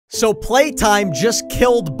So Playtime just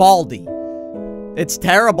killed Baldi. It's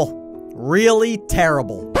terrible. Really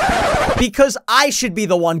terrible. Because I should be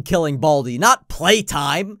the one killing Baldi, not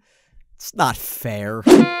Playtime. It's not fair.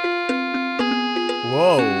 Whoa.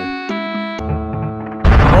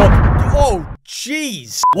 Oh,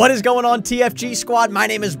 jeez. What is going on, TFG squad? My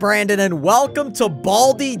name is Brandon, and welcome to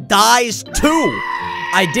Baldi Dies 2.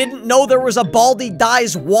 I didn't know there was a Baldi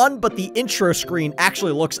Dies 1, but the intro screen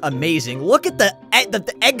actually looks amazing. Look at the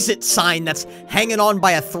exit sign that's hanging on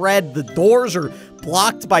by a thread. The doors are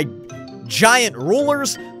blocked by giant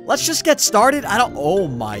rulers. Let's just get started. Oh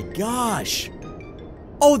my gosh.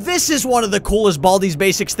 Oh, this is one of the coolest Baldi's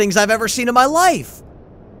Basics things I've ever seen in my life.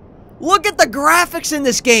 Look at the graphics in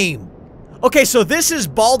this game. Okay, so this is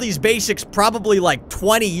Baldi's Basics probably like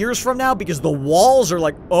 20 years from now because the walls are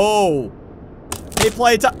like, oh. Hey,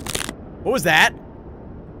 Playtime. What was that?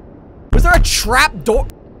 Was there a trap door?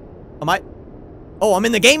 Oh, I'm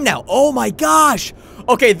in the game now. Oh my gosh.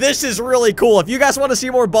 Okay, this is really cool. If you guys want to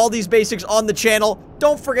see more Baldi's Basics on the channel,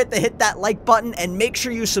 don't forget to hit that like button and make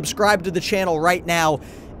sure you subscribe to the channel right now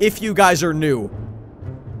if you guys are new.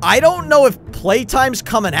 I don't know if Playtime's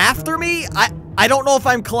coming after me. I don't know if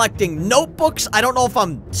I'm collecting notebooks. I don't know if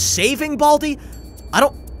I'm saving Baldi. I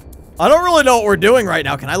don't really know what we're doing right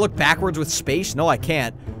now. Can I look backwards with space? No, I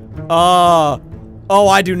can't. Oh,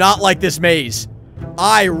 I do not like this maze.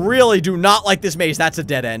 I really do not like this maze. That's a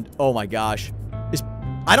dead end. Oh my gosh.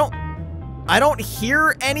 I don't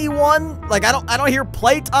hear anyone. Like, I don't hear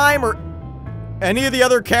Playtime or any of the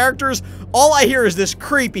other characters. All I hear is this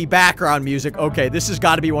creepy background music. Okay, this has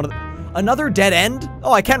got to be one of the... Another dead end?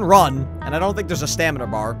 Oh, I can run, and I don't think there's a stamina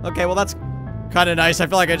bar. Okay, well, that's kind of nice. I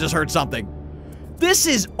feel like I just heard something. This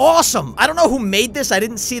is awesome. I don't know who made this. I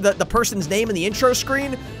didn't see the person's name in the intro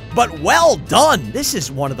screen, but well done. This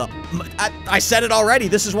is one of the... I said it already.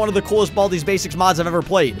 This is one of the coolest Baldi's Basics mods I've ever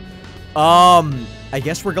played. I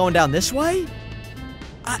guess we're going down this way?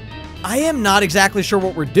 I am not exactly sure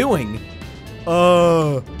what we're doing.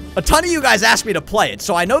 A ton of you guys asked me to play it,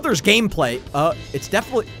 so I know there's gameplay. It's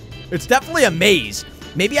definitely a maze.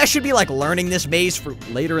 Maybe I should be, like, learning this maze for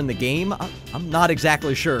later in the game. I'm not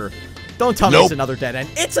exactly sure. Don't tell me it's another dead end.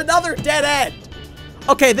 It's another dead end!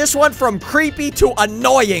 Okay, this went from creepy to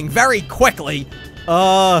annoying very quickly.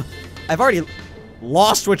 I've already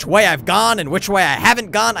lost which way I've gone and which way I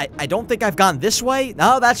haven't gone. I don't think I've gone this way.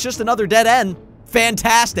 No, that's just another dead end.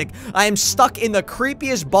 Fantastic. I am stuck in the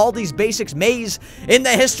creepiest Baldi's Basics maze in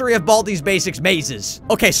the history of Baldi's Basics mazes.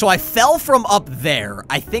 Okay, so I fell from up there.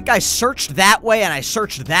 I think I searched that way and I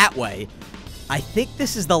searched that way. I think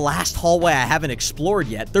this is the last hallway I haven't explored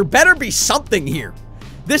yet. There better be something here.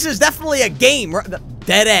 This is definitely a game.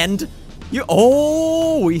 Dead end.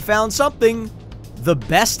 Oh, we found something. The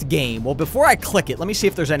best game. Well, before I click it, let me see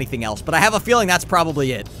if there's anything else, but I have a feeling that's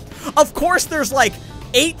probably it. Of course, there's like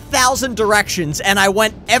 8,000 directions, and I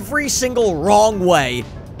went every single wrong way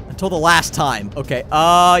until the last time. Okay,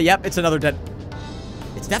 yep, it's another dead...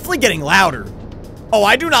 It's definitely getting louder. Oh,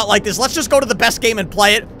 I do not like this. Let's just go to the best game and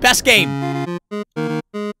play it. Best game.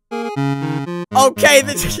 Okay,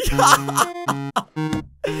 this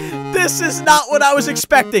is not what I was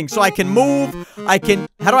expecting. So I can move, how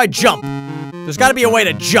do I jump? There's gotta be a way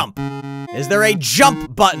to jump. Is there a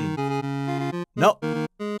jump button? No.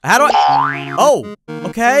 How do I? Oh,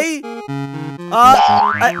 okay.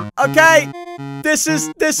 Okay. This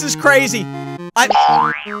is crazy.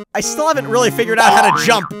 I still haven't really figured out how to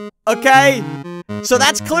jump. Okay. So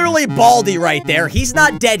that's clearly Baldi right there. He's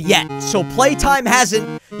not dead yet. So Playtime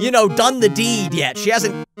hasn't, you know, done the deed yet. She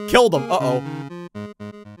hasn't killed him. Uh-oh.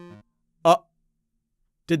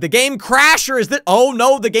 Did the game crash or is that... Oh,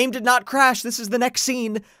 no, the game did not crash. This is the next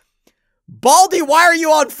scene. Baldi, why are you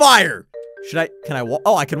on fire? Can I walk?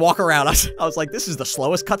 Oh, I can walk around. I was like, this is the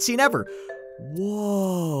slowest cutscene ever.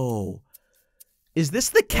 Whoa. Is this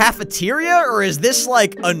the cafeteria or is this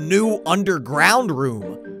like a new underground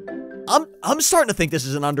room? I'm starting to think this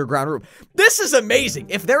is an underground room. This is amazing.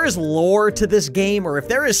 If there is lore to this game or if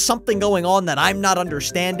there is something going on that I'm not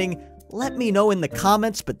understanding, let me know in the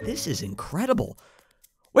comments, but this is incredible.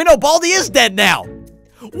 Wait, no, Baldi is dead now.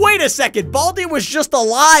 Wait a second, Baldi was just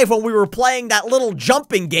alive when we were playing that little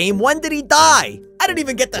jumping game. When did he die? I didn't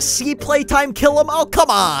even get to see Playtime kill him. Oh, come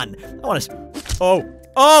on. I want to...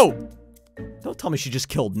 Oh. Don't tell me she just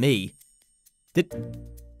killed me.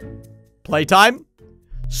 Playtime?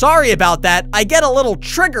 Sorry about that. I get a little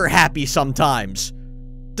trigger happy sometimes.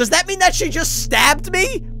 Does that mean that she just stabbed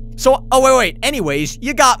me? So, oh, wait. Anyways,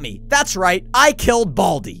 you got me. That's right. I killed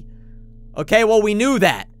Baldi. Okay, well, we knew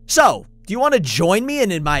that. So, do you want to join me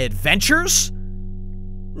in my adventures?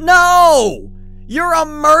 No! You're a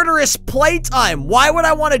murderous Playtime. Why would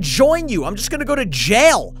I want to join you? I'm just gonna go to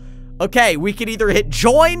jail. Okay, we could either hit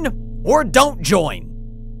join or don't join.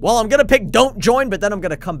 Well, I'm gonna pick don't join, but then I'm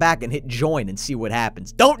gonna come back and hit join and see what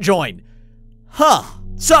happens. Don't join. Huh.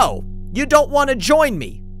 So, you don't want to join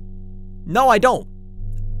me? No, I don't.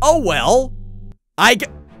 Oh, well.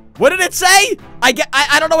 What did it say? I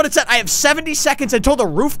don't know what it said. I have 70 seconds until the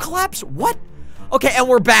roof collapse? What? Okay, and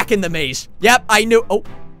we're back in the maze. Yep, I knew. Oh.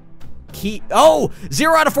 Key. Oh,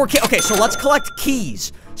 0 out of 4 keys. Okay, so let's collect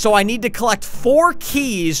keys. So I need to collect 4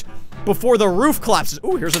 keys before the roof collapses.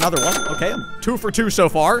 Oh, here's another one. Okay, I'm 2 for 2 so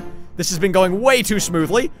far. This has been going way too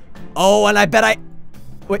smoothly. Oh, and I bet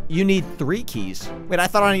wait, you need 3 keys. Wait, I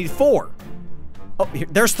thought I needed 4. Oh,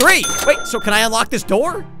 there's 3. Wait, so can I unlock this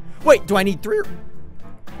door? Wait, do I need 3?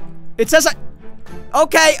 It says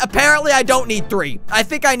okay, apparently I don't need 3. I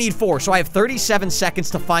think I need 4, so I have 37 seconds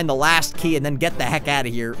to find the last key and then get the heck out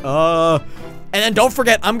of here. And then don't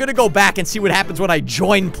forget, I'm gonna go back and see what happens when I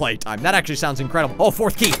join Playtime. That actually sounds incredible. Oh,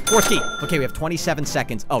 4th key, 4th key. Okay, we have 27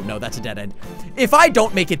 seconds. Oh, no, that's a dead end. If I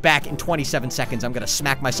don't make it back in 27 seconds, I'm gonna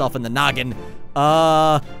smack myself in the noggin.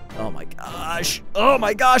 Oh my gosh. Oh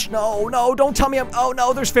my gosh, no, don't tell me oh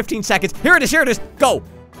no, there's 15 seconds. Here it is, go.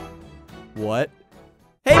 What?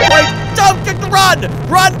 Hey, don't run!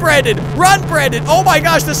 Run, Brandon! Run, Brandon! Oh my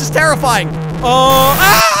gosh, this is terrifying!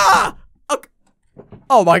 Okay.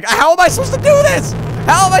 Oh my god, how am I supposed to do this?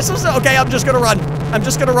 How am I supposed to? Okay, I'm just gonna run. I'm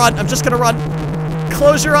just gonna run.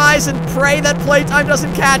 Close your eyes and pray that Playtime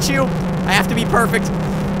doesn't catch you. I have to be perfect.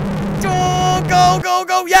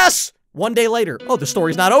 Go, yes! 1 day later. Oh, the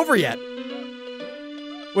story's not over yet.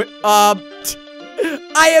 Wait, I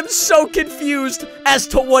am so confused as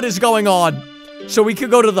to what is going on. So we could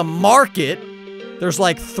go to the market. There's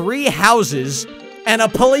like 3 houses and a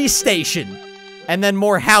police station. And then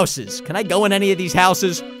more houses. Can I go in any of these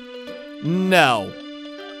houses? No.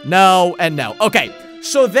 No and no. Okay,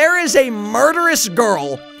 so there is a murderous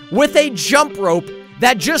girl with a jump rope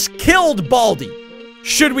that just killed Baldi.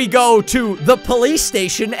 Should we go to the police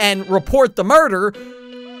station and report the murder,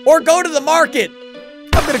 or go to the market?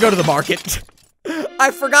 I'm gonna go to the market. I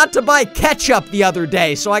forgot to buy ketchup the other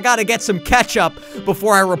day, so I gotta get some ketchup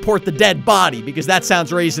before I report the dead body, because that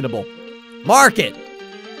sounds reasonable. Market.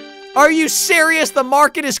 Are you serious? The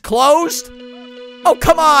market is closed? Oh,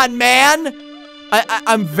 come on, man.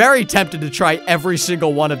 I'm very tempted to try every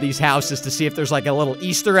single one of these houses to see if there's like a little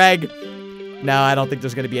Easter egg. No, I don't think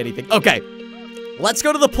there's gonna be anything. Okay, let's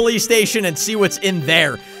go to the police station and see what's in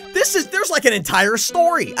there. There's like an entire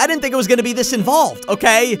story. I didn't think it was gonna be this involved,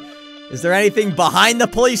 okay? Is there anything behind the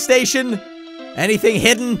police station? Anything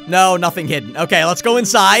hidden? No, nothing hidden. Okay, let's go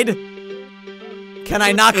inside. Can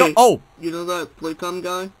I not go? Oh. You know that Playtime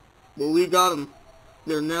guy? Well, we got him.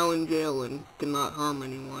 They're now in jail and cannot harm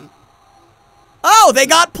anyone. Oh, they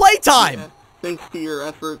got Playtime! Yeah, thanks to your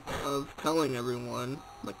efforts of telling everyone,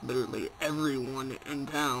 like literally everyone in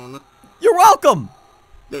town. You're welcome!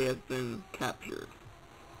 They have been captured.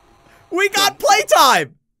 We got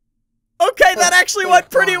Playtime! Okay, that actually went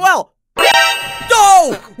pretty well.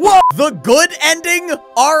 No! Whoa! The good ending?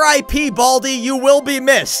 R.I.P. Baldi, you will be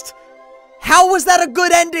missed. How was that a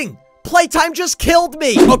good ending? Playtime just killed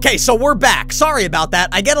me. Okay, so we're back. Sorry about that.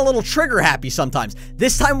 I get a little trigger happy sometimes.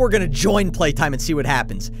 This time we're gonna join Playtime and see what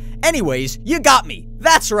happens. Anyways, you got me.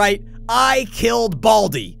 That's right. I killed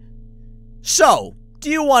Baldi. So, do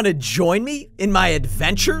you want to join me in my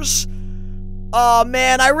adventures? Oh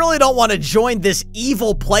man, I really don't want to join this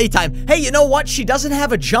evil Playtime. Hey, you know what? She doesn't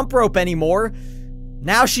have a jump rope anymore.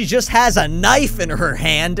 Now she just has a knife in her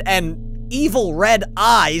hand and evil red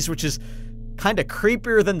eyes, which is kind of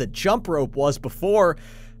creepier than the jump rope was before.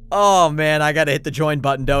 Oh man, I gotta hit the join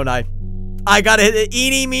button, don't I? I gotta hit it.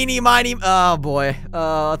 Eeny, meeny, miny. Oh boy.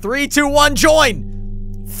 3, 2, 1,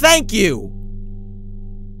 join! Thank you!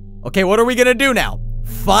 Okay, what are we gonna do now?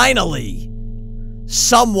 Finally!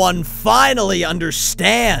 Someone finally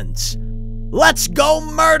understands. Let's go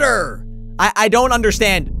murder! I don't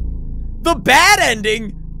understand. The bad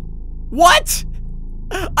ending? What?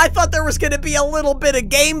 I thought there was gonna be a little bit of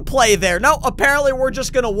gameplay there. No, apparently we're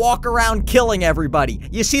just gonna walk around killing everybody.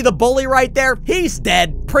 You see the bully right there? He's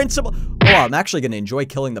dead. Principal. Oh, I'm actually gonna enjoy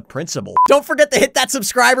killing the principal. Don't forget to hit that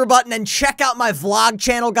subscriber button and check out my vlog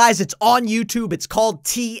channel, guys. It's on YouTube. It's called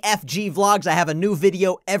TFG Vlogs. I have a new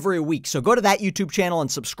video every week. So go to that YouTube channel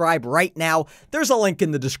and subscribe right now. There's a link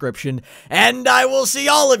in the description. And I will see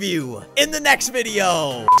all of you in the next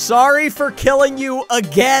video. Sorry for killing you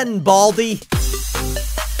again, Baldi.